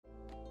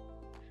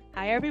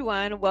Hi,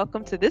 everyone.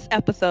 Welcome to this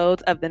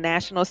episode of the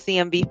National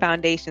CMV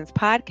Foundation's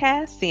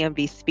podcast,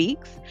 CMV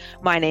Speaks.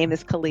 My name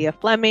is Kalia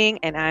Fleming,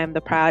 and I am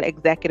the proud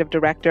executive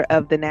director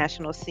of the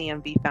National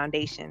CMV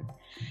Foundation.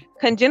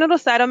 Congenital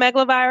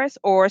cytomegalovirus,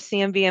 or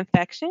CMV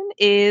infection,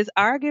 is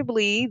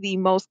arguably the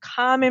most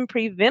common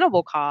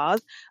preventable cause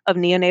of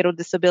neonatal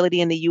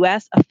disability in the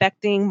U.S.,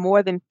 affecting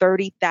more than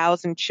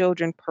 30,000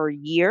 children per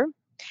year.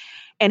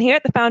 And here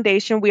at the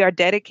foundation, we are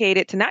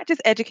dedicated to not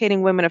just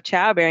educating women of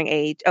childbearing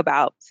age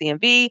about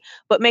CMV,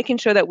 but making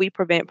sure that we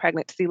prevent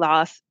pregnancy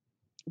loss,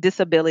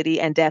 disability,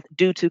 and death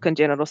due to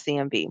congenital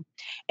CMV.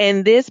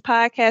 In this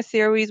podcast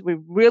series, we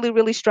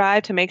really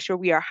strive to make sure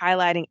we are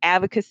highlighting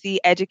advocacy,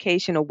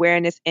 education,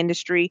 awareness,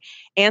 industry,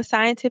 and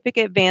scientific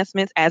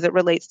advancements as it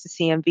relates to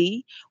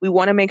CMV. We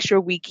want to make sure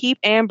we keep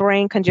and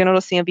bring congenital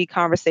CMV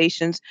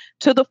conversations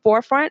to the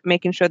forefront,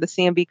 making sure the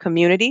CMV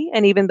community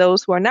and even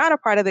those who are not a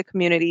part of the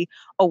community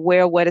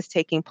aware of what is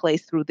taking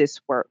place through this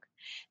work.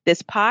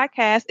 This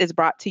podcast is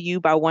brought to you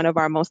by one of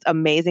our most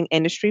amazing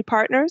industry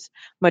partners,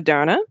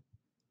 Moderna.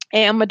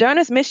 And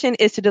Moderna's mission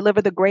is to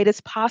deliver the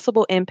greatest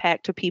possible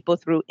impact to people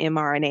through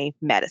mRNA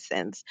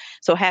medicines.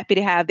 So happy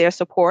to have their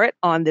support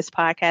on this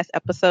podcast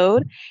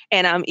episode.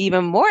 And I'm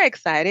even more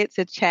excited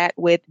to chat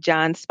with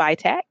John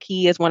Spytek.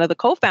 He is one of the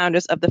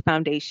co-founders of the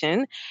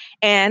foundation.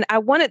 And I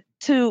wanted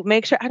to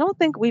make sure, I don't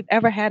think we've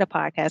ever had a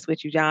podcast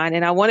with you, John.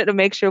 And I wanted to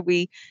make sure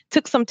we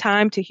took some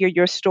time to hear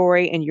your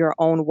story in your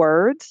own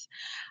words.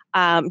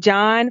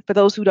 John, for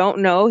those who don't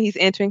know, he's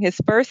entering his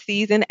first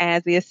season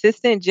as the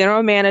assistant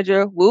general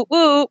manager, whoop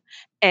whoop,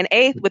 and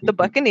eighth with the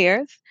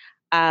Buccaneers,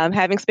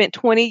 having spent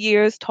 20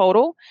 years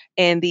total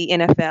in the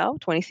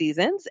NFL, 20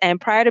 seasons. And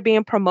prior to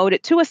being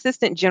promoted to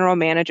assistant general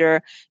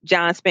manager,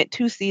 John spent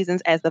 2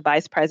 seasons as the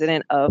vice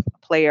president of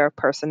player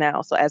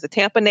personnel. So as a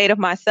Tampa native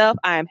myself,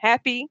 I am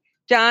happy,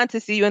 John, to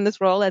see you in this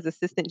role as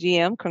assistant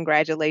GM.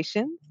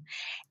 Congratulations.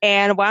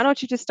 And why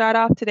don't you just start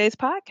off today's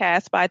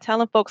podcast by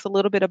telling folks a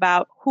little bit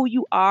about who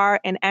you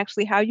are and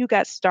actually how you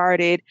got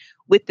started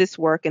with this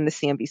work in the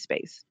CMV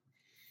space?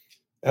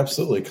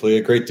 Absolutely,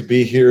 Clea. Great to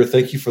be here.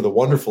 Thank you for the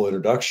wonderful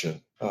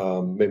introduction.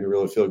 Made me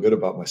really feel good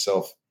about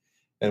myself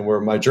and where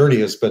my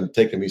journey has been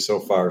taking me so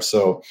far.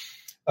 So,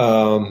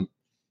 my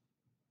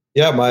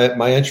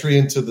entry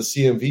into the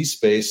CMV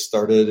space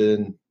started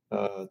in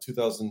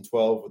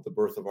 2012 with the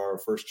birth of our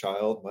first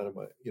child,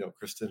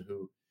 Kristen,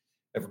 who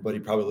everybody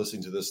probably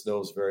listening to this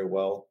knows very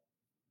well.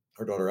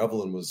 Her daughter,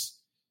 Evelyn, was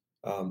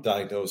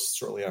diagnosed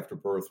shortly after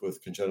birth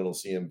with congenital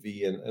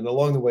CMV. And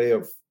along the way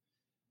of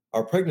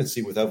our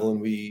pregnancy with Evelyn,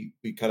 we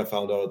kind of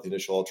found out at the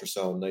initial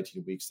ultrasound,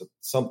 19 weeks, that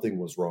something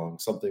was wrong.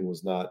 Something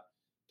was not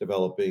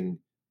developing,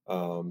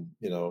 in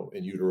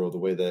utero the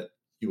way that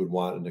you would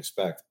want and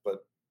expect. But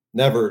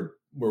never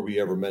were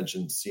we ever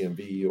mentioned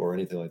CMV or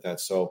anything like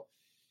that. So,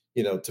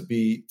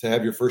 to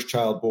have your first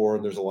child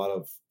born, there's a lot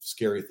of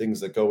scary things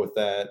that go with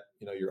that.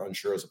 You're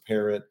unsure as a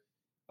parent.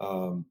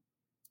 And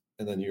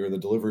then you're in the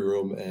delivery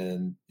room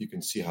and you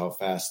can see how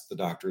fast the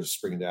doctors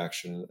spring into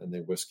action and they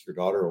whisk your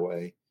daughter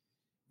away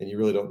and you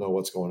really don't know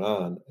what's going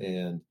on.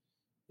 And,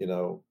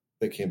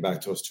 they came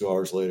back to us 2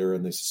 hours later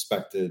and they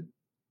suspected,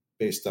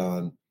 based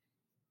on,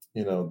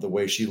 the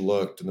way she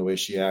looked and the way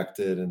she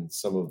acted and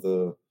some of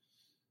the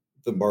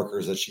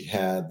markers that she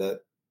had,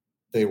 that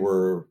they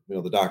were,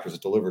 the doctors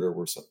that delivered her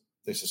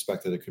they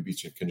suspected it could be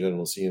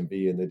congenital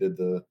CMV, and they did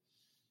the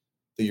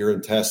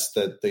urine test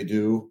that they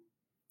do,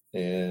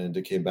 and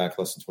it came back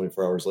less than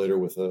 24 hours later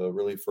with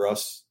really for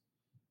us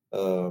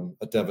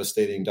a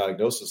devastating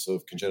diagnosis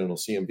of congenital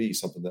CMV,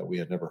 something that we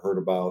had never heard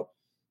about,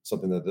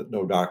 something that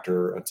no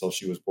doctor until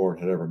she was born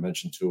had ever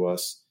mentioned to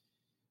us,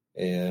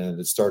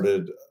 and it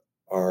started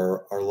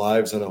our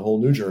lives on a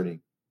whole new journey,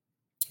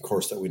 of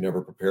course, that we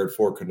never prepared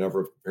for, could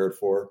never have prepared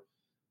for.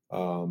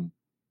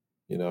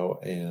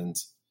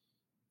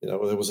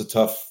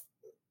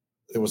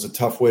 It was a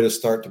tough way to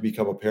start to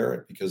become a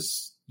parent,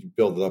 because you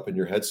build it up in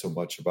your head so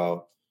much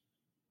about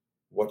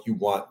what you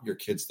want your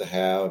kids to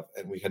have.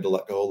 And we had to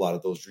let go a lot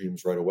of those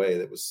dreams right away.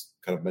 That was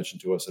kind of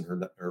mentioned to us in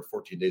her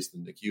 14 days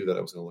in the NICU, that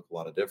it was going to look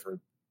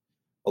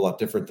a lot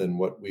different than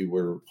what we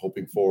were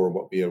hoping for, or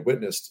what we had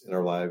witnessed in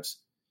our lives.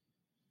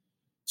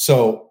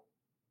 So,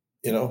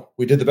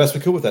 we did the best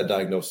we could with that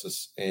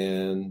diagnosis.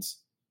 And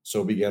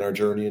so began our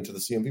journey into the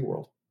CMV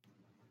world.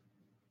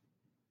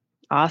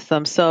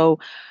 Awesome. So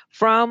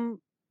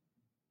from,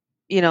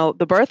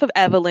 the birth of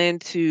Evelyn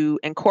to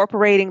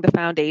incorporating the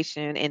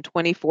foundation in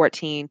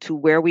 2014 to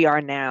where we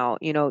are now,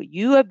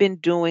 you have been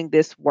doing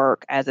this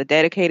work as a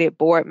dedicated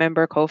board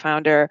member,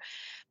 co-founder,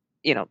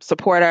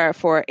 supporter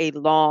for a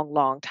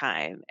long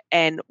time.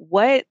 And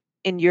what,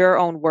 in your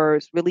own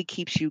words, really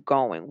keeps you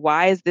going?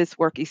 Why is this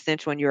work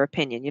essential in your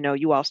opinion?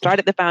 You all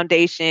started the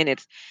foundation,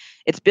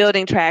 it's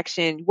building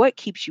traction. What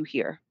keeps you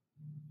here?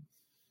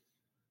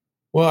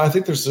 Well, I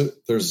think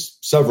there's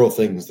several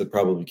things that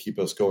probably keep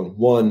us going.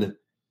 One,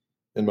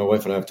 and my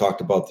wife and I have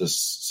talked about this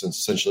since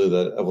essentially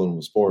that Evelyn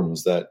was born,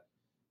 was that,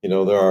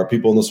 there are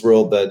people in this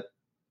world that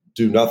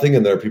do nothing,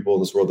 and there are people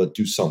in this world that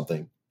do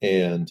something.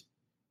 And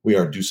we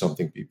are do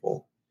something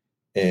people.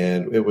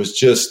 And it was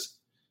just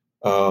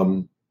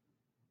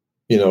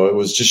It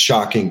was just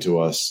shocking to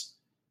us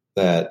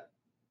that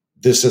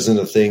this isn't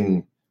a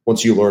thing.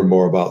 Once you learn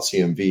more about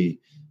CMV,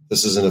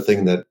 this isn't a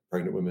thing that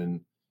pregnant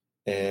women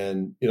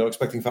and,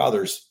 expecting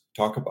fathers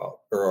talk about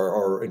or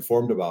are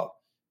informed about.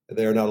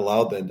 They are not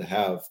allowed then to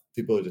have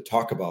the ability to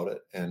talk about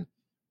it and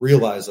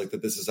realize like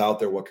that this is out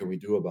there. What can we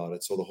do about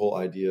it? So the whole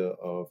idea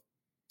of,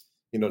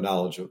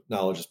 knowledge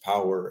is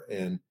power.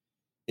 And,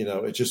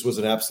 it just was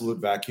an absolute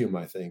vacuum,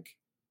 I think,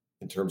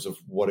 in terms of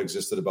what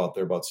existed about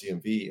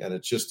CMV. And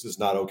it just is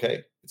not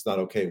okay. It's not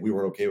okay. We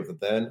weren't okay with it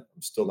then.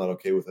 I'm still not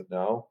okay with it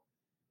now.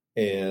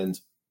 And,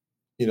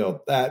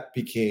 that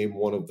became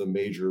one of the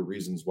major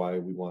reasons why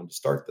we wanted to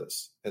start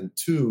this. And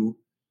two,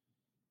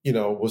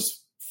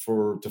 was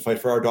to fight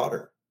for our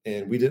daughter.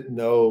 And we didn't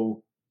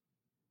know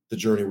the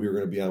journey we were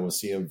going to be on with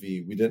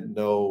CMV. We didn't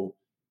know,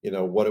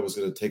 what it was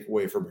going to take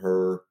away from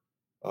her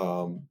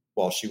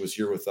while she was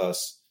here with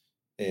us.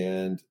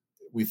 And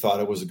we thought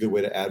it was a good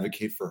way to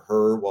advocate for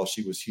her while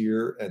she was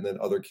here and then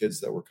other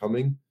kids that were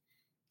coming.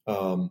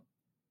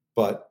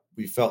 But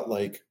we felt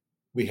like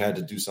we had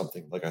to do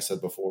something, like I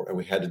said before, and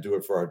we had to do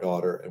it for our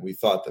daughter. And we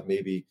thought that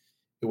maybe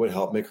it would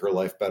help make her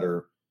life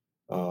better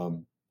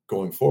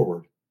going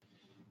forward.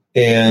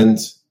 And,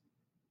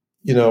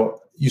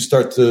 you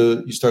start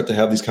to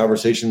have these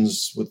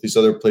conversations with these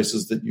other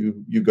places that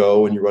you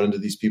go and you run into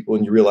these people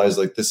and you realize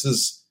like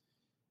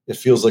it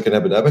feels like an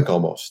epidemic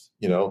almost.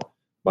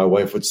 My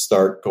wife would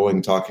start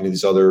talking to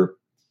these other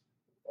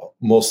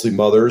mostly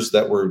mothers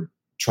that were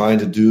trying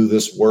to do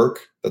this work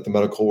that the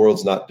medical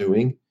world's not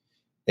doing.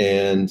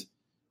 And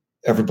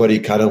everybody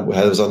kind of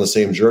was on the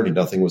same journey.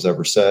 Nothing was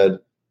ever said.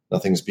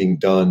 Nothing's being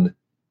done.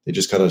 They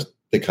just kind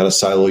of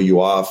silo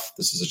you off.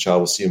 This is a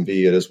child with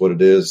CMV. It is what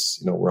it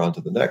is. We're on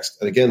to the next.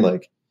 And again,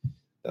 like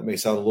that may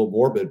sound a little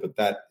morbid, but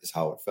that is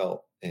how it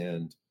felt.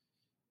 And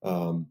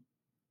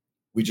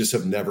we just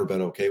have never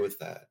been okay with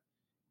that.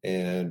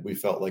 And we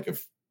felt like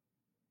if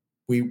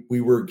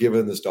we were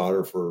given this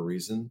daughter for a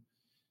reason,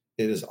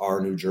 it is our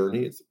new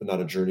journey. It's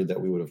not a journey that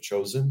we would have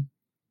chosen,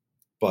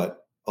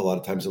 but a lot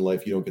of times in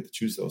life, you don't get to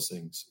choose those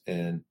things.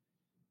 And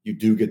you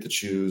do get to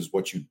choose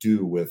what you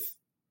do with,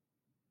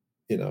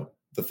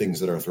 the things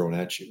that are thrown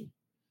at you,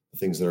 the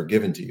things that are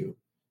given to you.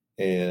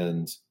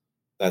 And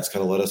that's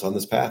kind of led us on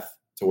this path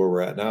to where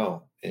we're at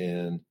now.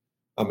 And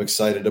I'm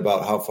excited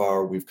about how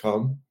far we've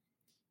come.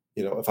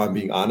 If I'm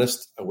being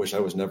honest, I wish I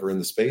was never in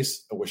the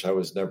space. I wish I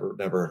was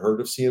never heard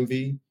of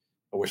CMV.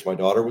 I wish my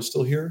daughter was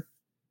still here,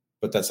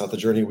 but that's not the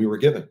journey we were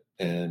given.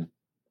 And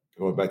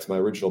going back to my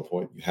original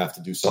point, you have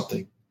to do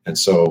something. And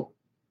so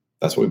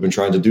that's what we've been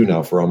trying to do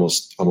now for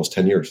almost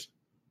 10 years.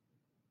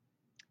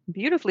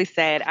 Beautifully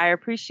said. I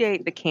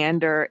appreciate the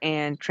candor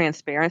and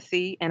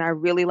transparency. And I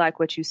really like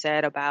what you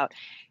said about,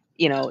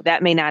 that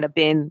may not have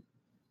been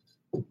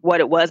what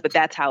it was, but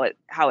that's how it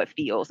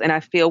feels. And I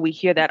feel we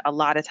hear that a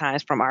lot of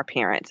times from our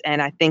parents.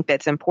 And I think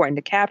that's important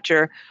to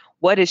capture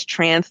what is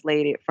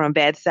translated from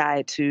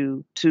bedside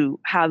to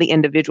how the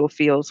individual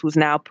feels who's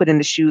now put in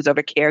the shoes of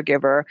a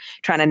caregiver,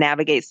 trying to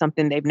navigate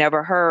something they've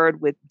never heard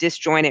with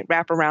disjointed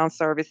wraparound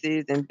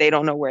services, and they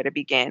don't know where to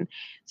begin.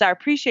 So I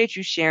appreciate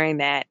you sharing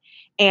that.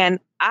 And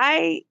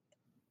I,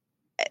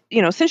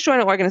 since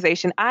joining the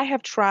organization, I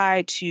have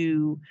tried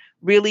to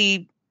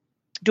really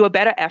do a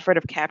better effort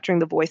of capturing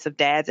the voice of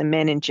dads and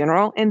men in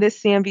general in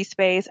this CMV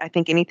space. I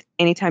think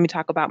anytime you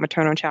talk about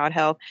maternal and child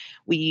health,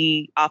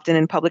 we often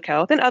in public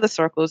health and other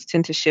circles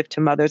tend to shift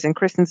to mothers. And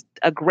Kristen's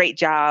a great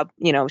job.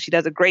 She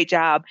does a great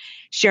job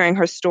sharing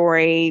her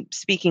story,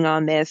 speaking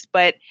on this.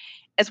 But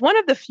as one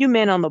of the few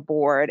men on the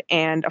board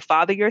and a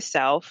father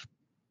yourself,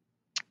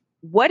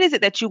 what is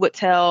it that you would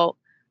tell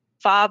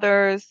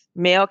fathers,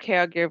 male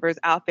caregivers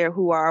out there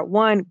who are,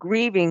 one,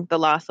 grieving the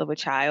loss of a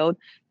child?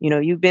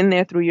 You've been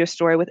there through your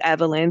story with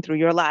Evelyn, through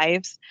your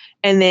lives.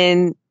 And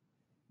then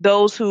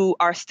those who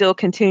are still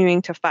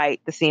continuing to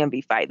fight the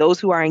CMV fight, those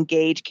who are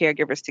engaged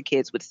caregivers to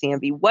kids with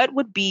CMV. What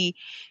would be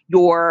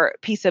your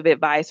piece of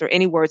advice or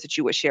any words that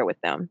you would share with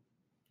them?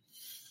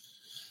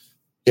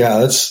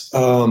 Yeah, it's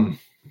a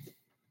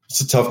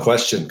tough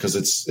question because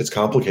it's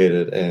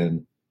complicated.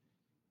 And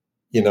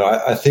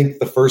I think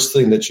the first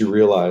thing that you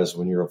realize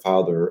when you're a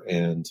father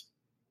and,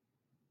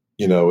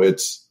 you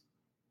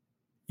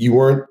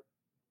weren't,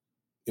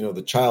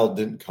 the child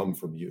didn't come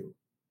from you.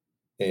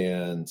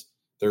 And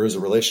there is a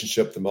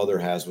relationship the mother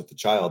has with the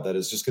child that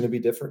is just going to be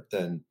different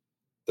than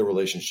the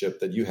relationship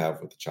that you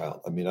have with the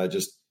child. I mean, I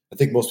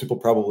think most people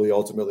probably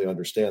ultimately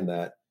understand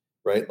that,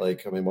 right?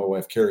 Like, my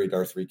wife carried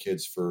our 3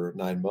 kids for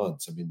 9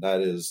 months. I mean,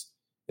 that is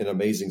an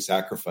amazing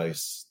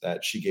sacrifice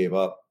that she gave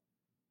up.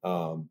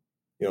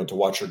 To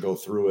watch her go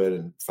through it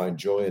and find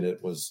joy in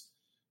it was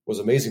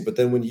amazing. But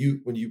then when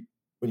you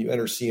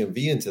enter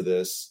CMV into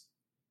this,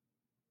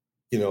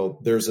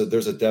 there's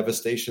a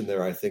devastation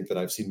there. I think that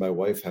I've seen my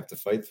wife have to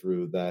fight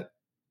through that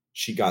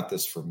she got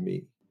this from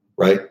me.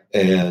 Right.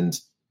 And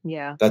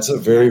yeah, that's a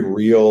very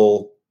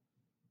real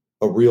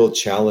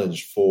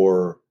challenge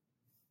for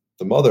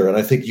the mother. And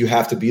I think you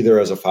have to be there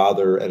as a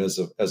father and as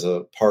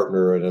a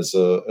partner and as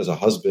a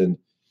husband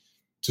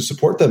to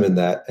support them in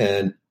that.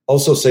 And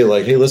also say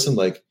like, hey, listen,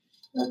 like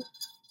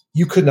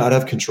you could not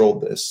have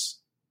controlled this.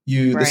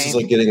 This is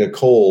like getting a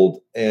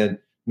cold and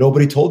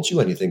nobody told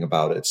you anything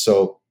about it.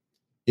 So,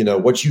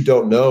 what you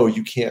don't know,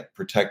 you can't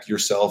protect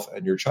yourself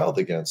and your child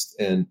against.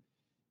 And,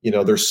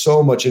 there's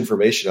so much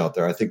information out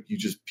there. I think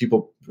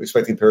people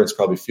expecting parents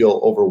probably feel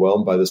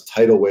overwhelmed by this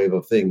tidal wave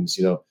of things,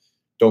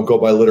 don't go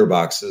by litter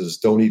boxes,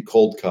 don't eat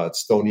cold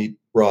cuts, don't eat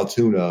raw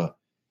tuna,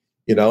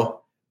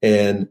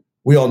 and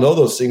we all know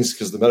those things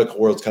because the medical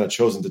world's kind of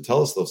chosen to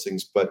tell us those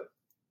things. But,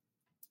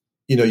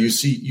 you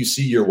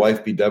see your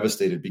wife be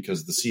devastated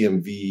because the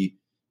CMV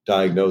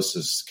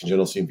diagnosis,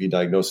 congenital CMV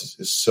diagnosis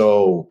is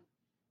so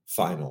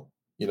final.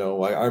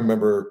 I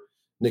remember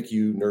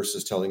NICU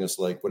nurses telling us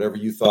like, whatever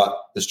you thought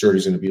this journey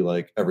is going to be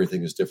like,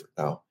 everything is different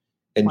now.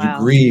 And wow.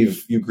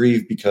 you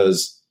grieve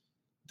because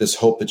this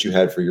hope that you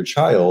had for your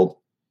child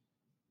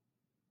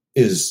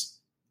is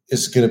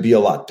going to be a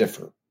lot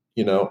different,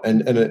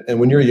 and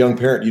when you're a young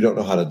parent, you don't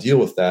know how to deal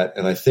with that.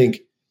 And I think,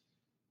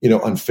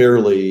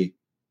 unfairly,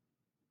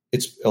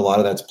 it's a lot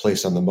of that's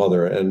placed on the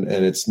mother, and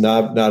it's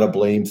not a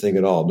blame thing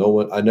at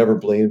all. I never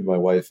blamed my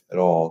wife at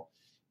all.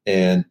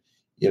 And,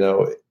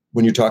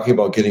 when you're talking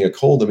about getting a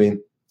cold, I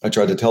mean, I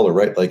tried to tell her,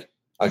 right? Like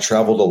I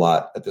traveled a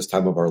lot at this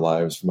time of our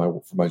lives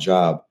for my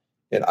job,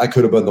 and I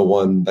could have been the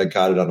one that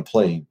got it on a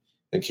plane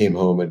and came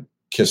home and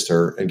kissed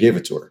her and gave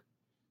it to her.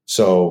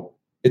 So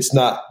it's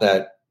not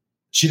that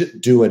she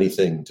didn't do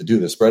anything to do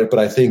this, right? But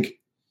I think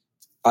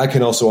I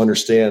can also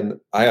understand,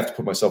 I have to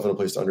put myself in a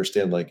place to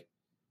understand, like,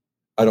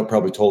 I don't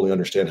probably totally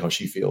understand how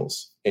she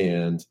feels.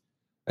 And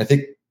I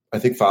think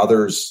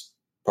partners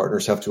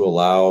have to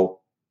allow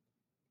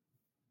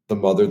the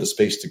mother the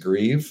space to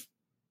grieve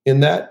in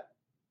that,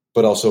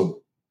 but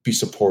also be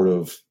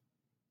supportive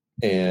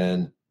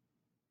and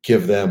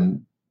give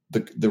them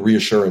the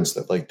reassurance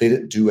that like they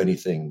didn't do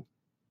anything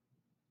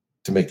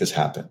to make this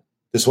happen.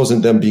 This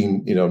wasn't them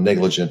being,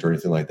 negligent or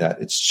anything like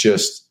that. It's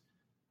just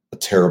a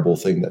terrible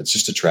thing. That's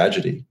just a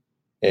tragedy.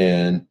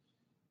 And,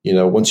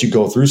 once you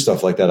go through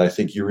stuff like that, I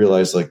think you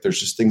realize like there's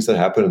just things that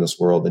happen in this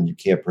world and you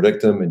can't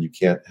predict them and you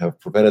can't have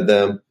prevented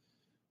them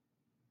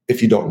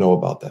if you don't know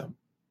about them.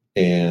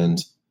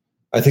 And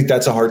I think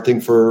that's a hard thing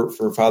for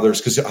fathers,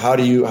 because how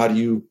do you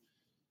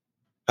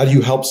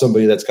help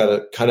somebody that's got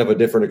a kind of a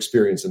different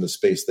experience in the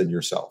space than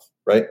yourself,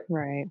 right?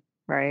 Right.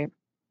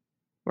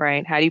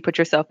 How do you put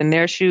yourself in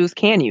their shoes?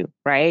 Can you?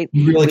 Right?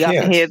 You really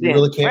can't. You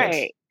really can't.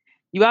 Right.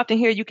 You often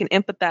hear you can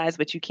empathize,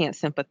 but you can't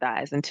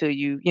sympathize until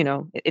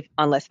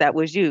unless that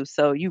was you.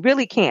 So you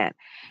really can't.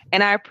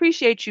 And I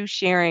appreciate you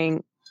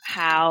sharing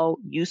how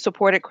you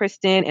supported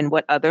Kristen and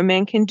what other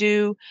men can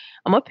do.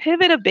 I'm going to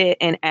pivot a bit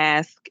and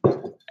ask,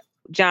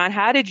 John,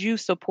 how did you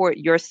support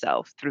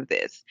yourself through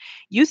this?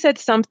 You said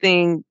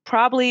something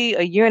probably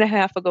a year and a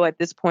half ago at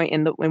this point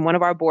in one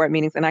of our board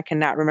meetings, and I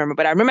cannot remember,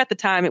 but I remember at the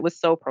time it was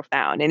so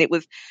profound. And it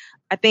was,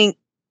 I think,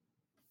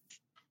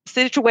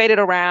 situated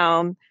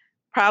around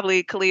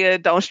probably,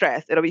 Kalia, don't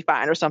stress, it'll be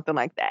fine, or something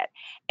like that.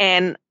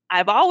 And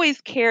I've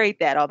always carried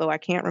that, although I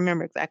can't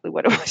remember exactly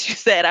what it was you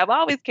said. I've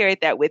always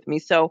carried that with me.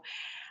 So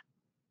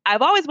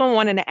I've always been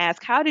wanting to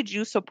ask, how did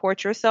you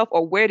support yourself,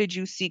 or where did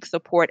you seek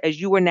support as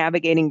you were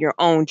navigating your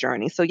own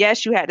journey? So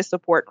yes, you had to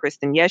support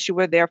Kristen. Yes, you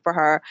were there for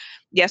her.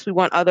 Yes, we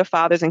want other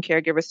fathers and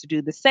caregivers to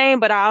do the same,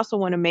 but I also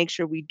want to make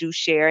sure we do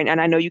share. And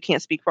I know you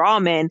can't speak for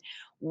all men.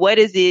 What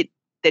is it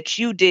that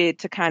you did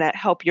to kind of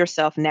help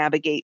yourself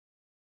navigate?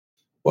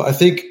 Well, I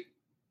think,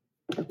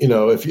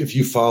 if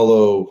you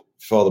follow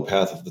the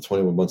path of the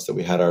 21 months that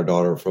we had our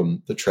daughter,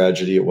 from the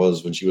tragedy it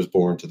was when she was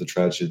born to the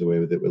tragedy the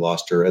way that we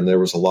lost her. And there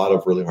was a lot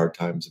of really hard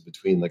times in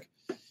between. Like,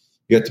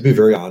 you have to be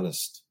very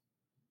honest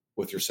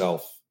with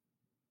yourself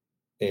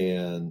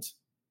and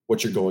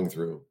what you're going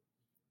through.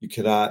 You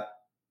cannot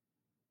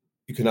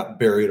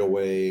bury it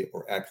away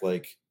or act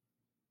like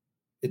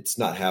it's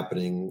not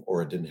happening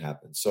or it didn't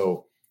happen.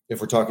 So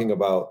if we're talking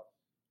about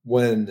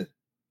when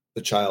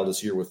the child is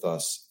here with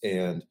us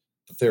and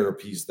the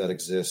therapies that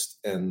exist,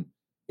 and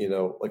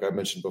like I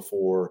mentioned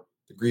before,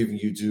 the grieving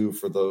you do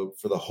for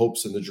the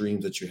hopes and the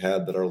dreams that you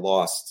had that are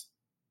lost,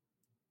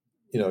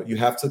 you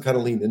have to kind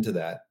of lean into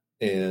that.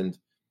 And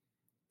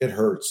it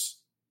hurts,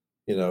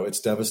 it's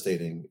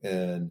devastating.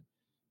 And,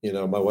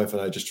 my wife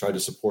and I just tried to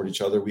support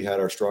each other. We had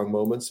our strong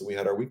moments and we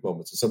had our weak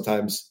moments. And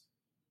sometimes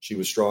she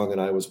was strong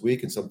and I was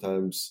weak. And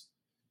sometimes,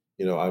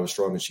 I was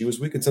strong and she was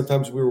weak. And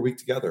sometimes we were weak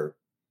together.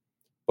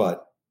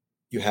 But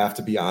you have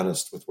to be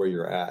honest with where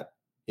you're at.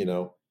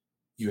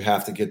 You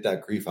have to get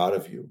that grief out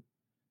of you.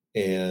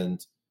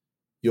 And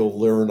you'll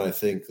learn, I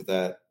think,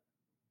 that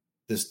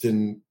this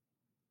didn't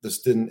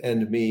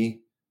end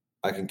me.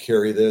 I can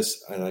carry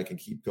this and I can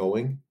keep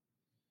going.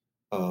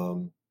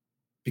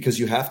 Because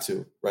you have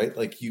to, right?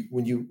 Like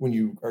when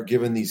you are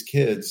given these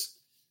kids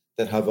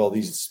that have all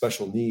these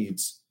special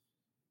needs,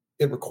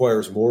 it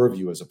requires more of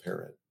you as a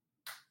parent.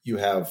 You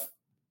have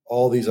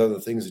all these other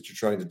things that you're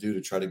trying to do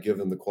to try to give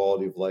them the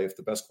quality of life,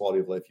 the best quality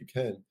of life you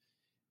can.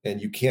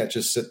 And you can't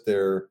just sit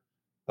there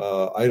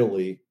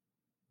idly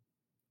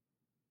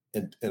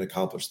and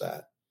accomplish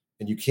that.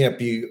 And you can't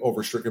be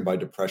overstricken by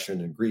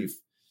depression and grief.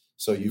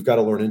 So you've got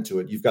to learn into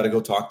it. You've got to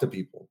go talk to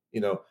people.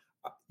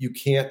 You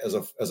can't, as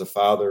a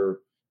father,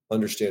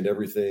 understand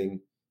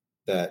everything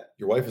that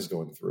your wife is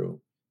going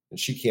through, and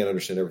she can't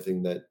understand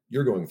everything that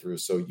you're going through.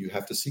 So you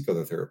have to seek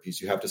other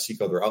therapies. You have to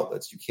seek other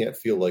outlets. You can't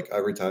feel like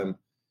every time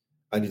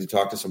I need to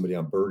talk to somebody,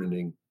 I'm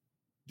burdening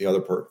the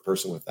other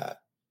person with that.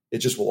 It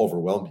just will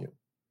overwhelm you.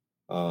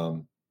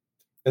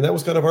 And that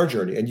was kind of our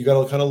journey. And you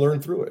got to kind of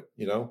learn through it.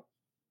 You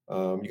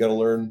got to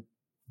learn,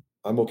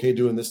 I'm okay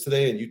doing this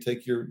today, and you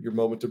take your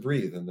moment to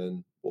breathe, and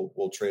then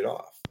we'll trade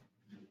off.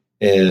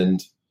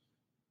 And,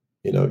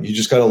 you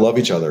just got to love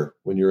each other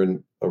when you're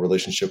in a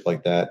relationship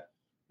like that.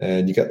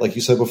 And you got, like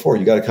you said before,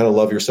 you got to kind of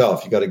love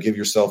yourself. You got to give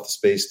yourself the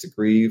space to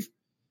grieve.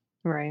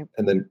 Right.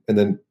 And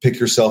then pick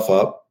yourself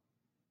up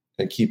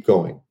and keep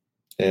going.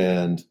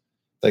 And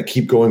that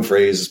keep going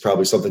phrase is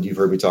probably something you've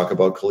heard me talk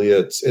about,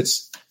 Kalia.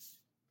 It's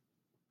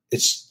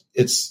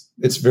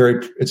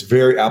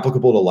very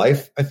applicable to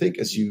life, I think,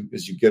 as you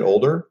get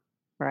older.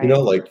 Right.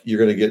 Like you're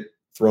going to get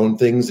thrown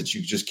things that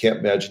you just can't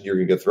imagine you're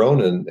going to get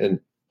thrown. And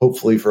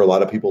hopefully for a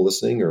lot of people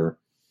listening,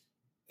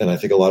 and I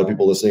think a lot of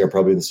people listening are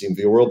probably in the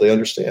CMV world, they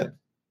understand.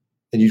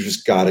 And you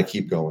just got to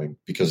keep going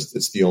because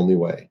it's the only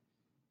way.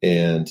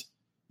 And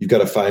you've got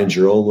to find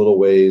your own little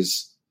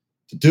ways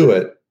to do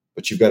it,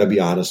 but you've got to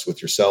be honest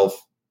with yourself.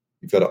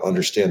 You've got to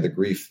understand the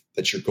grief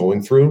that you're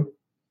going through.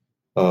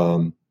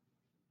 And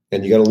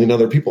you got to lean on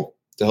other people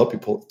to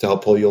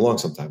help pull you along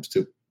sometimes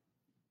too.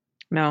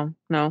 No.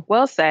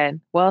 Well said.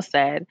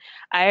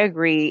 I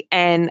agree.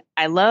 And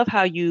I love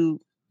how you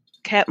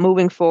kept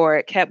moving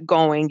forward, kept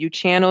going. You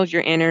channeled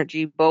your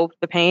energy, both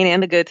the pain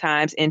and the good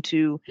times,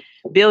 into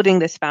building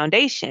this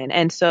foundation.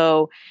 And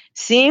so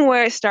seeing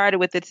where it started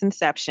with its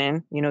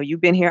inception, you've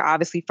been here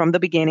obviously from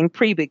the beginning,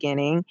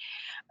 pre-beginning.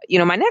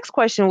 My next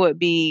question would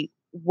be,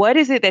 what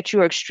is it that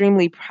you're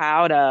extremely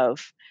proud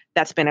of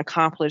that's been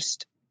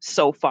accomplished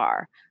so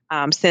far?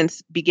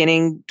 Since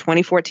beginning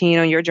 2014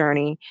 on your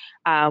journey,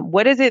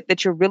 what is it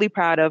that you're really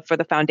proud of for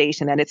the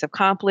foundation that it's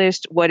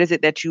accomplished? What is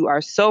it that you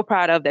are so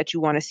proud of that you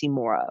want to see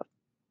more of?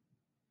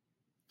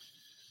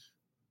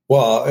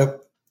 Well,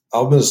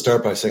 I'm going to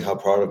start by saying how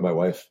proud of my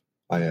wife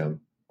I am.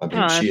 I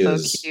mean, she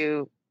is so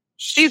cute.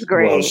 She's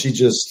great. Well,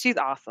 she's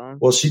awesome.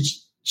 Well, she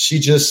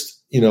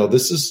just,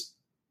 this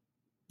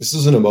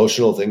is an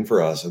emotional thing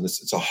for us, and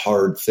it's a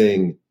hard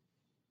thing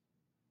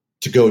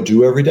to go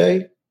do every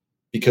day.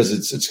 Because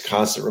it's a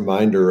constant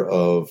reminder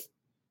of,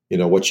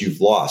 what you've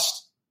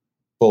lost,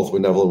 both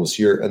when Evelyn was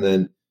here and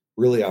then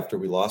really after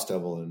we lost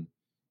Evelyn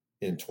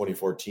in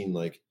 2014,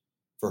 like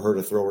for her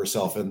to throw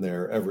herself in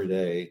there every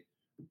day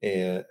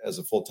and as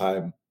a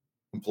full-time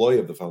employee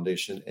of the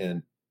foundation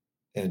and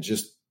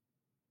just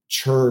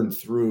churn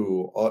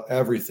through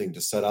everything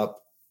to set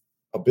up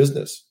a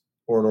business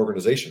or an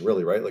organization,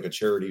 really, right? Like a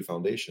charity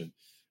foundation,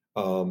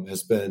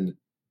 it's been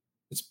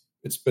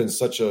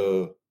such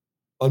a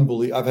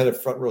unbelievable. I've had a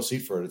front row seat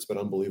for it. It's been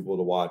unbelievable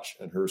to watch,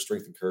 and her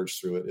strength and courage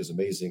through it is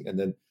amazing. And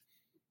then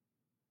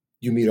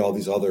you meet all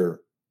these other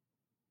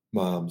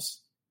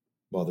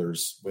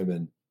mothers,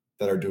 women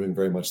that are doing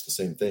very much the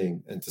same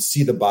thing, and to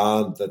see the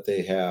bond that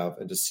they have,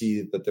 and to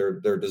see that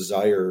their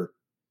desire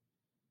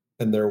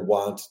and their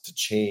want to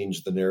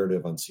change the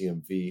narrative on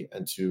CMV,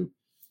 and to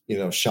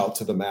shout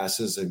to the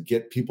masses and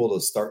get people to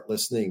start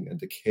listening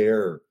and to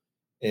care,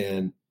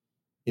 and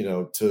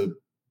to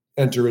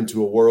enter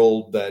into a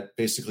world that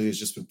basically has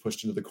just been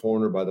pushed into the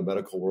corner by the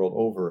medical world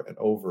over and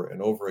over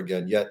and over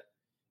again. Yet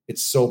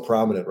it's so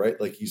prominent,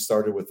 right? Like you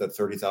started with that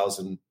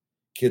 30,000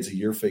 kids a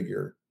year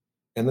figure.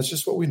 And that's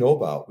just what we know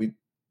about.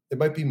 It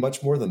might be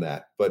much more than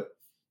that, but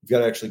you've got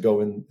to actually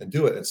go in and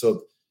do it. And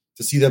so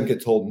to see them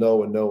get told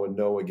no and no and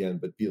no again,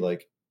 but be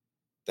like,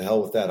 the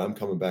hell with that, I'm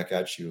coming back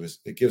at you,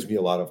 it gives me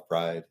a lot of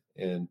pride.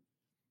 And,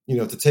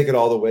 to take it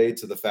all the way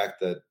to the fact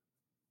that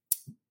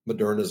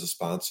Moderna is a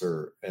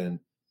sponsor and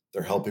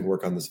they're helping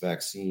work on this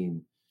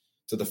vaccine,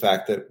 to the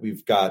fact that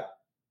we've got,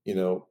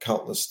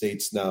 countless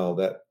states now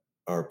that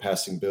are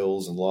passing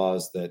bills and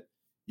laws that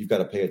you've got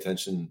to pay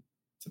attention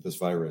to this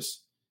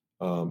virus.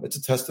 It's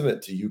a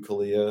testament to you,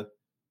 Kalia,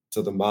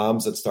 to the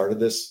moms that started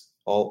this.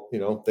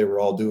 They were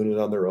all doing it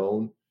on their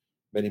own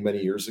many, many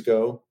years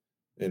ago.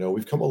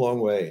 We've come a long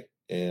way,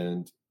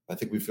 and I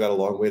think we've got a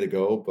long way to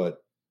go,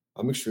 but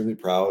I'm extremely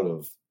proud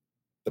of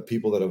the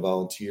people that have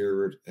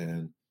volunteered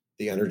and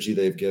the energy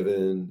they've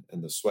given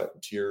and the sweat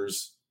and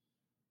tears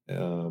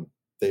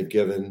they've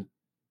given.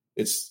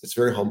 It's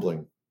very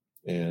humbling.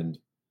 And,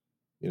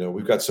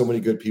 we've got so many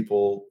good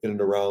people in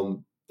and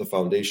around the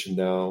foundation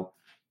now.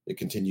 It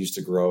continues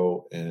to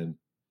grow, and,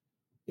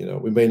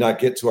 we may not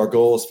get to our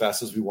goal as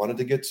fast as we wanted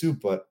to get to,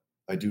 but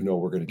I do know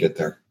we're going to get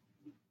there.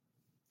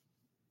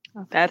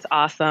 That's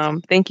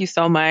awesome. Thank you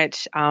so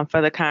much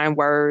for the kind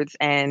words,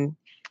 and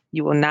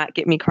you will not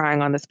get me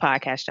crying on this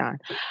podcast,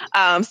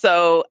 John.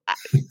 So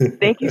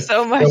thank you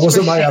so much. That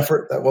wasn't my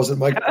effort. That wasn't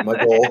my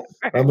goal.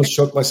 I almost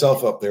choked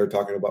myself up there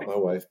talking about my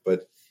wife,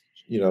 but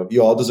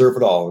you all deserve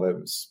it all. And it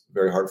was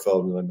very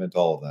heartfelt, and I meant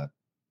all of that.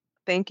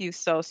 Thank you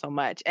so, so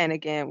much. And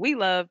again, we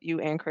love you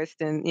and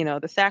Kristen,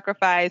 the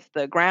sacrifice,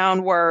 the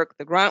groundwork,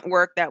 the grunt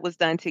work that was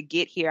done to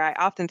get here. I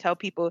often tell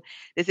people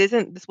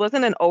this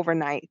wasn't an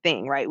overnight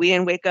thing, right? We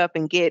didn't wake up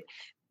and get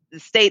the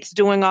states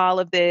doing all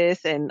of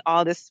this and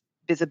all this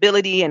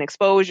visibility and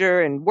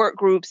exposure and work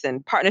groups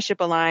and partnership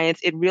alliance.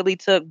 It really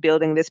took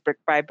building this brick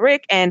by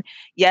brick. And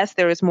yes,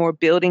 there is more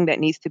building that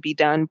needs to be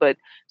done, but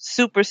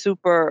super,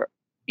 super,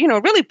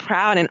 really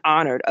proud and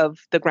honored of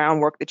the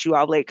groundwork that you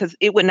all laid, because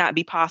it would not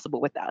be possible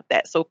without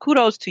that. So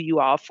kudos to you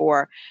all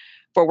for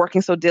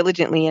working so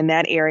diligently in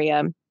that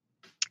area.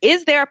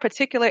 Is there a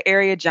particular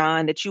area,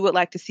 John, that you would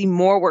like to see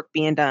more work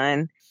being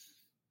done?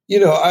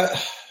 I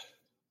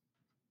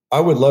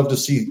would love to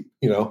see,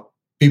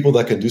 people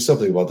that can do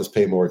something about this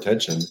pay more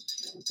attention,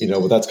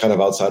 but that's kind of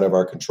outside of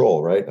our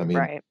control, right? I mean,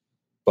 right.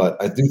 But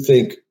I do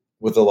think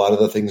with a lot of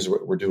the things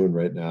we're doing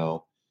right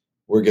now,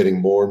 we're getting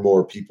more and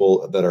more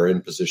people that are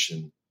in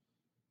position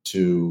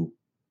to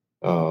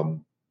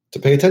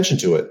pay attention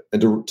to it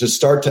and to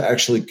start to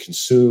actually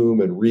consume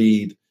and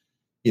read,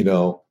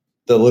 the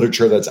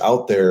literature that's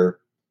out there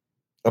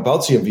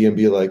about CMV and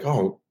be like,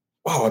 oh,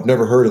 wow, I've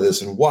never heard of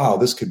this. And wow,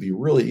 this could be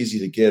really easy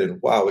to get. And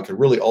wow, it could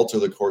really alter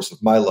the course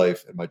of my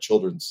life and my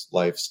children's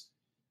lives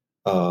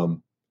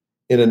in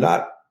a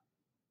not,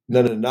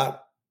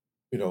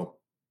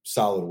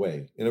 solid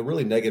way, in a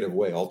really negative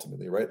way,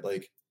 ultimately, right?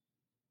 Like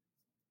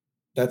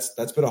that's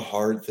been a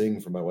hard thing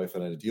for my wife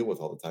and I to deal with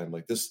all the time.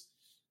 Like this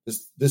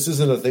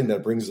isn't a thing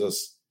that brings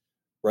us,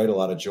 right, a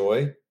lot of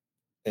joy.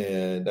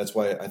 And that's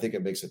why I think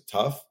it makes it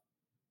tough,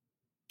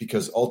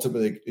 because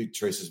ultimately it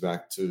traces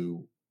back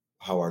to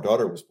how our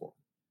daughter was born.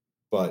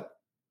 But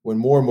when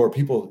more and more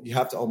people, you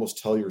have to almost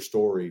tell your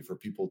story for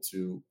people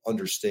to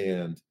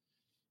understand,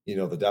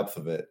 the depth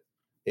of it.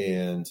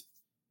 And,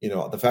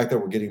 the fact that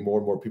we're getting more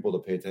and more people to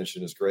pay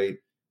attention is great.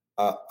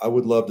 I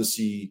would love to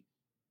see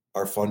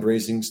our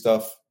fundraising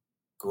stuff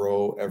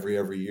grow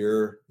every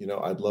year.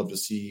 I'd love to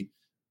see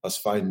us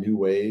find new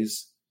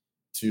ways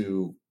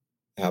to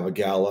have a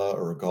gala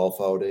or a golf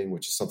outing,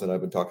 which is something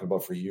I've been talking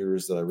about for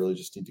years that I really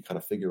just need to kind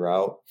of figure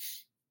out.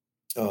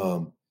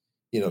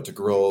 To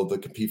grow the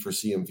Compete for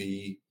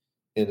CMV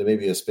into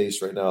maybe a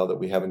space right now that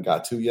we haven't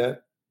got to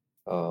yet.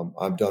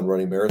 I'm done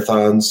running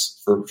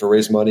marathons to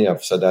raise money.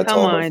 I've said that to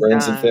all my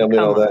friends and family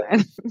and all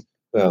that.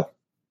 Yeah.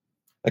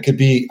 I could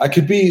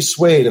be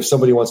swayed if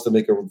somebody wants to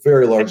make a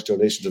very large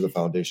donation to the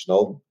foundation.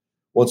 I'll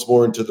once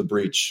more into the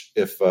breach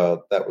if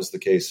that was the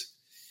case.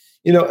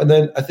 And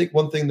then I think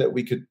one thing that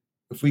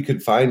if we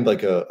could find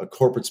like a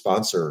corporate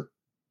sponsor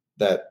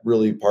that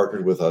really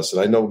partnered with us,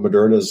 and I know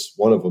Moderna's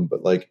one of them,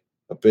 but like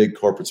a big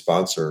corporate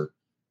sponsor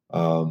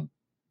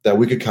that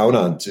we could count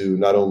on to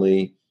not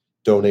only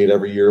donate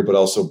every year, but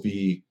also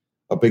be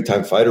a big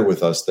time fighter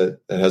with us that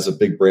has a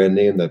big brand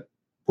name that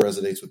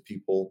resonates with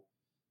people,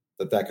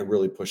 that could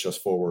really push us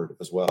forward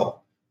as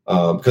well.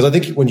 Because I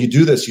think when you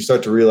do this, you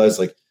start to realize,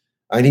 like,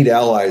 I need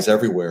allies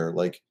everywhere.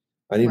 Like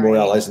I need more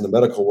allies in the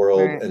medical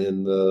world and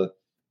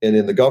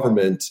in the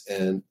government,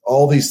 and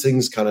all these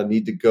things kind of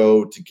need to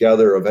go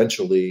together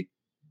eventually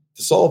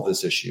to solve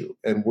this issue.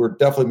 And we're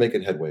definitely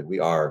making headway. We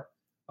are.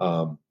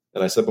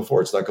 And I said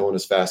before, it's not going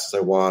as fast as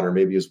I want, or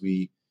maybe as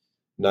we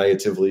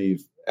naively,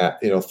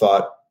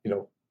 thought,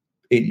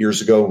 8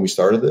 years ago when we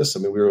started this. I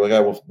mean, we were like,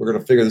 we're going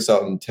to figure this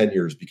out in 10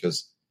 years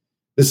because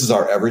this is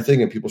our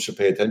everything and people should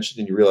pay attention.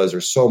 And you realize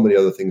there's so many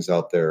other things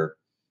out there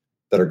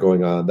that are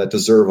going on that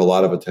deserve a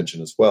lot of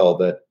attention as well,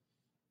 that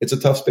it's a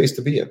tough space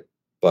to be in.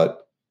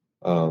 But,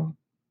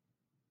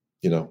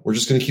 we're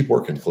just going to keep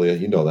working, Kalia.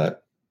 You know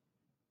that.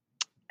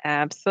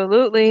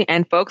 Absolutely.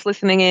 And folks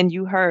listening in,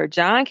 you heard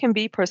John can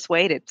be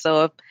persuaded.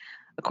 So if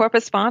a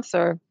corporate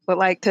sponsor would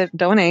like to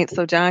donate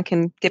so John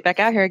can get back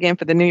out here again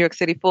for the New York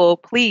City Full,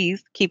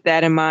 please keep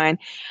that in mind.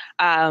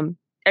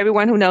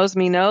 Everyone who knows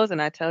me knows,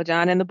 and I tell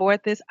John and the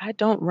board this, I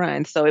don't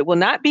run. So it will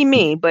not be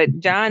me, but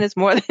John is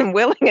more than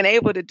willing and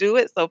able to do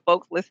it. So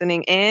folks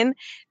listening in,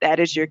 that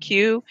is your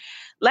cue.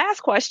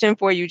 Last question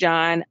for you,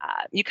 John.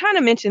 You kind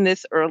of mentioned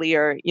this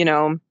earlier,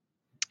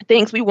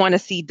 things we want to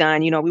see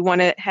done. We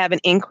want to have an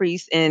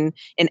increase in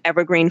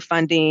evergreen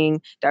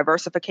funding,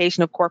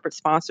 diversification of corporate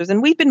sponsors,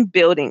 and we've been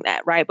building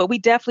that, right? But we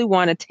definitely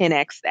want to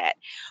 10x that.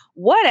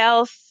 What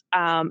else,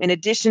 in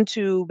addition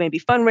to maybe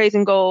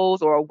fundraising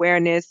goals or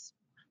awareness,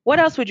 what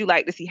else would you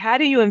like to see? How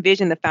do you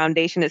envision the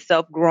foundation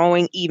itself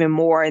growing even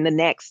more in the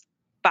next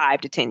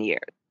 5 to 10 years?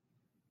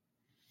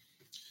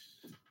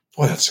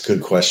 Boy, that's a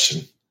good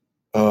question.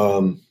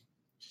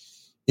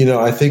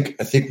 I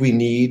think we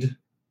need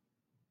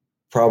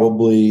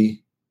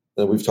probably,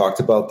 we've talked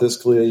about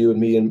this, Kalia, you and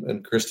me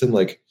and Kristen,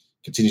 like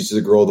continues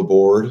to grow the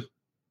board,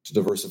 to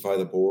diversify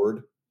the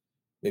board,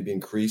 maybe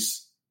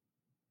increase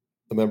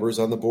the members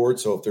on the board.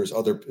 So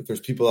if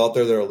there's people out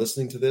there that are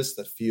listening to this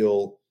that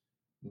feel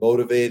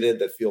motivated,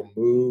 that feel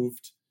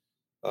moved,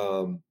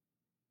 that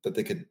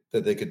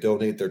they could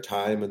donate their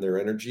time and their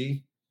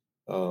energy,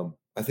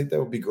 I think that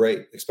would be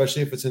great,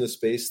 especially if it's in a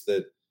space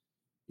that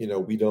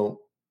we don't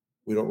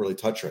really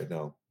touch right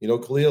now.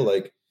 Kalia,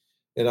 like,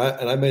 and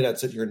I may not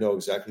sit here and know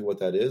exactly what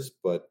that is,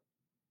 but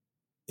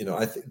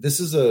I think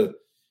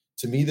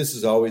to me, this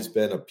has always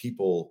been a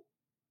people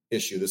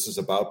issue. This is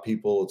about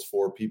people. It's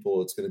for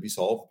people. It's going to be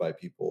solved by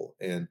people.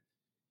 And,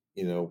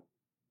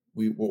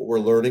 what we're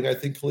learning, I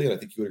think, Kalia, and I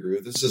think you would agree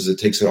with this, is it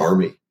takes an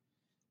army.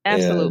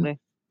 Absolutely.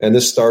 And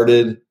this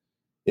started,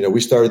 we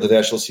started the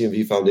National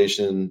CMV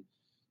Foundation,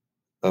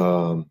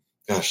 8-9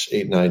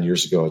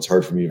 years ago. It's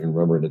hard for me to even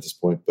remember it at this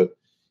point, but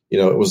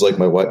it was like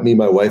my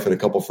wife and a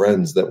couple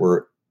friends that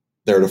were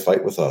there to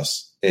fight with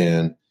us.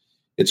 And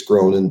it's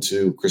grown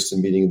into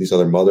Kristen meeting these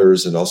other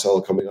mothers and also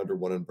all coming under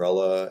one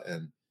umbrella.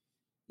 And,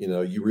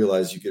 you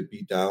realize you get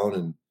beat down,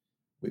 and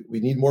we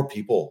need more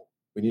people.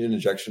 We need an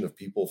injection of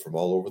people from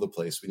all over the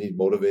place. We need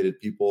motivated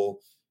people,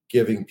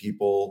 giving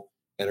people,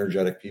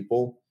 energetic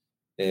people.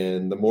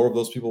 And the more of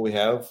those people we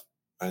have,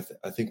 I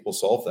think we'll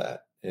solve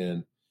that.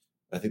 And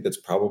I think that's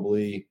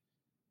probably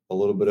a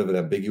little bit of an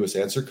ambiguous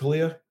answer,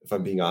 Kalia, if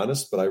I'm being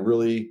honest, but I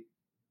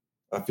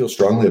feel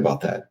strongly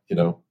about that.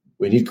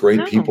 We need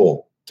great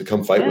people to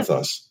come fight with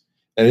us.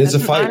 And it's a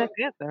fight.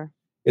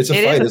 It's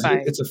a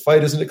fight. It's a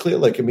fight, isn't it,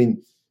 Kalia?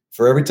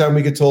 For every time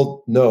we get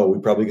told no, we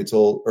probably get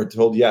told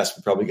yes.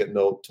 We probably get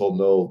told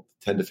no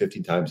 10 to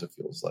 15 times, it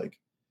feels like.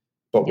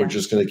 But we're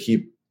just going to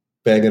keep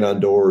banging on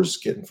doors,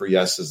 getting for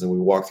yeses. And we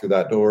walk through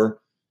that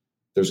door,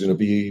 there's going to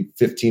be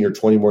 15 or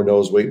 20 more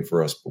no's waiting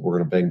for us, but we're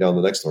going to bang down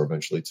the next door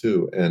eventually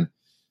too. And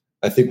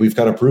I think we've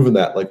kind of proven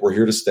that, we're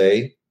here to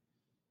stay.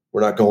 We're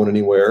not going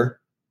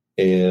anywhere.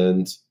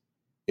 And,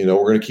 we're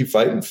going to keep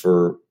fighting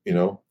for,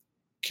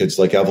 kids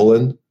like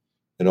Evelyn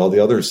and all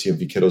the other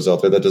CMV kiddos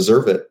out there that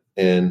deserve it.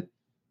 And,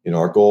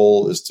 our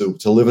goal is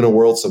to live in a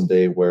world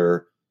someday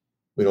where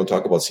we don't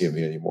talk about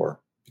CMV anymore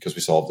because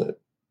we solved it.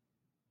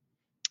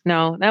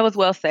 No, that was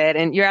well said.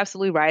 And you're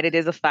absolutely right. It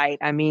is a fight.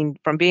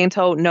 From being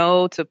told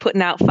no to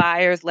putting out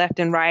fires left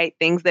and right,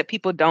 things that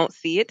people don't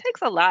see, it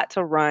takes a lot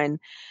to run,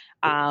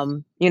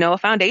 a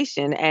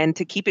foundation and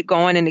to keep it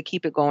going and to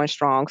keep it going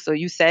strong. So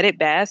you said it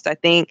best. I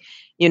think,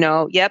 you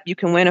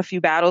can win a few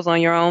battles on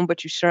your own,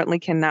 but you certainly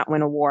cannot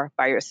win a war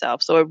by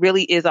yourself. So it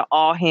really is an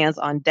all hands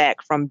on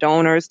deck, from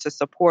donors to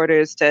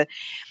supporters to,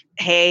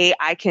 hey,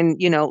 I can,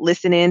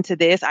 listen into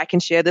this. I can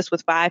share this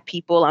with 5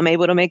 people. I'm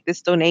able to make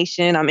this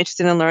donation. I'm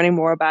interested in learning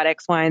more about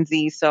X, Y, and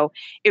Z. So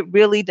it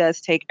really does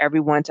take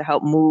everyone to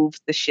help move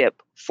the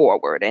ship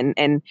forward.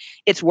 And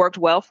it's worked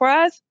well for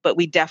us, but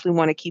we definitely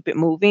want to keep it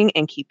moving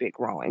and keep it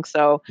growing.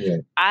 So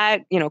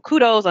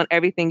kudos on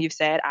everything you've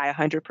said. I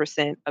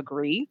 100%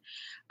 agree.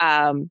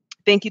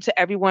 Thank you to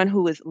everyone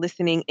who is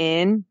listening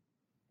in.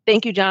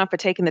 Thank you, John, for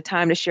taking the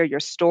time to share your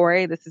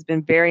story. This has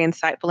been very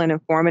insightful and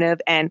informative,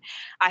 and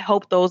I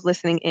hope those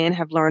listening in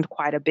have learned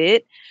quite a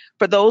bit.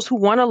 For those who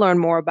want to learn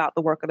more about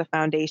the work of the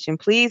foundation,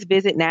 please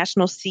visit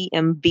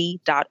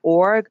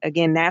nationalcmv.org.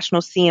 Again,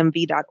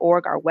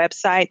 nationalcmv.org, our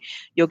website.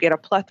 You'll get a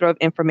plethora of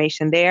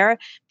information there.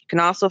 You can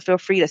also feel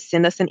free to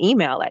send us an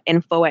email at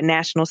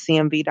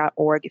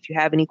info@nationalcmv.org if you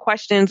have any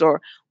questions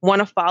or want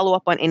to follow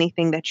up on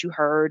anything that you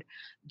heard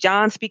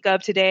John speak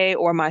up today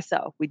or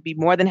myself. We'd be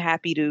more than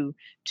happy to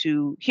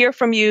hear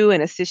from you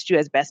and assist you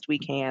as best we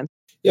can.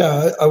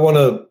 Yeah, I want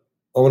to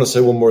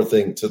say one more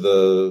thing to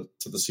the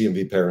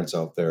CMV parents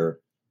out there.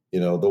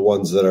 The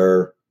ones that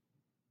are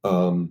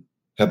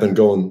have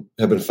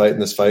been fighting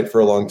this fight for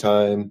a long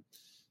time.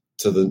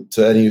 To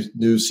any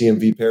new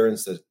CMV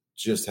parents that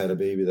just had a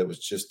baby that was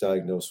just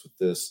diagnosed with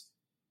this,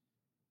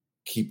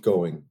 keep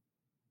going.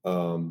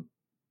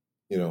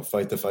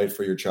 Fight the fight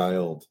for your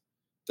child.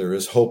 There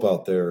is hope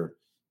out there.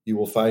 You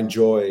will find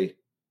joy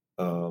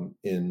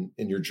in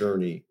your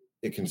journey.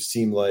 It can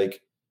seem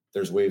like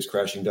there's waves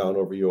crashing down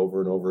over you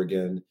over and over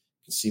again.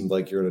 It can seem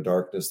like you're in a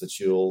darkness that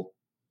you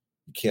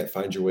can't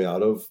find your way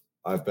out of.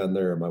 I've been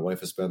there. My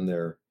wife has been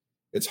there.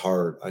 It's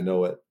hard. I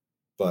know it.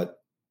 But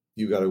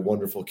you got a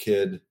wonderful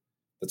kid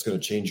that's going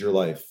to change your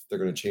life. They're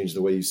going to change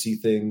the way you see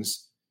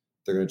things.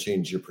 They're going to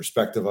change your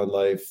perspective on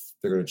life.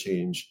 They're going to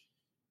change,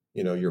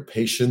 your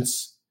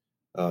patience,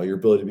 your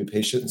ability to be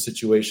patient in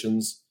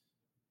situations.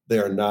 They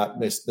are not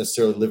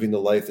necessarily living the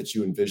life that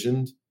you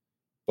envisioned,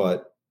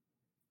 but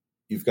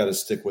you've got to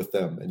stick with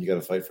them and you got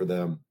to fight for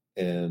them.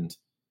 And,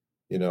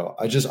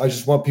 I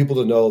just want people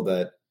to know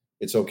that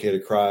it's okay to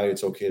cry.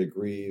 It's okay to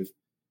grieve.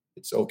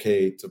 It's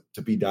okay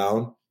to be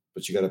down,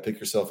 but you got to pick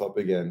yourself up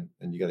again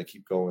and you got to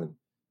keep going.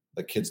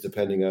 The kid's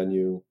depending on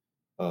you,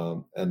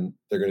 and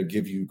they're going to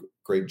give you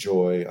great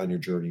joy on your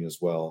journey as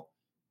well.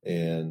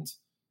 And,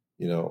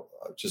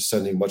 just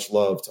sending much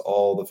love to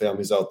all the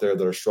families out there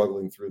that are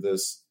struggling through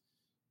this.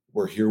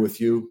 We're here with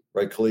you,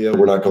 right, Kalia?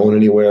 We're not going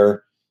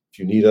anywhere. If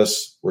you need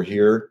us, we're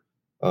here.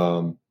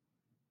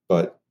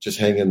 But just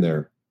hang in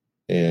there.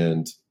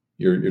 And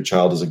your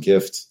child is a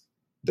gift.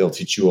 They'll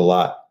teach you a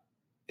lot.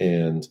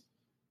 And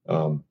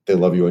they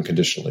love you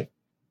unconditionally.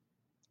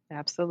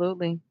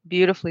 Absolutely.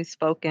 Beautifully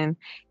spoken.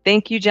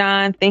 Thank you,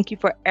 John. Thank you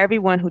for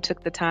everyone who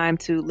took the time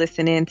to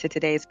listen in to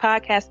today's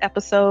podcast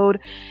episode.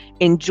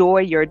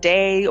 Enjoy your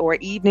day or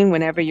evening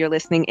whenever you're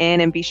listening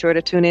in, and be sure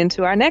to tune in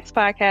to our next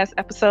podcast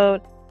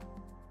episode.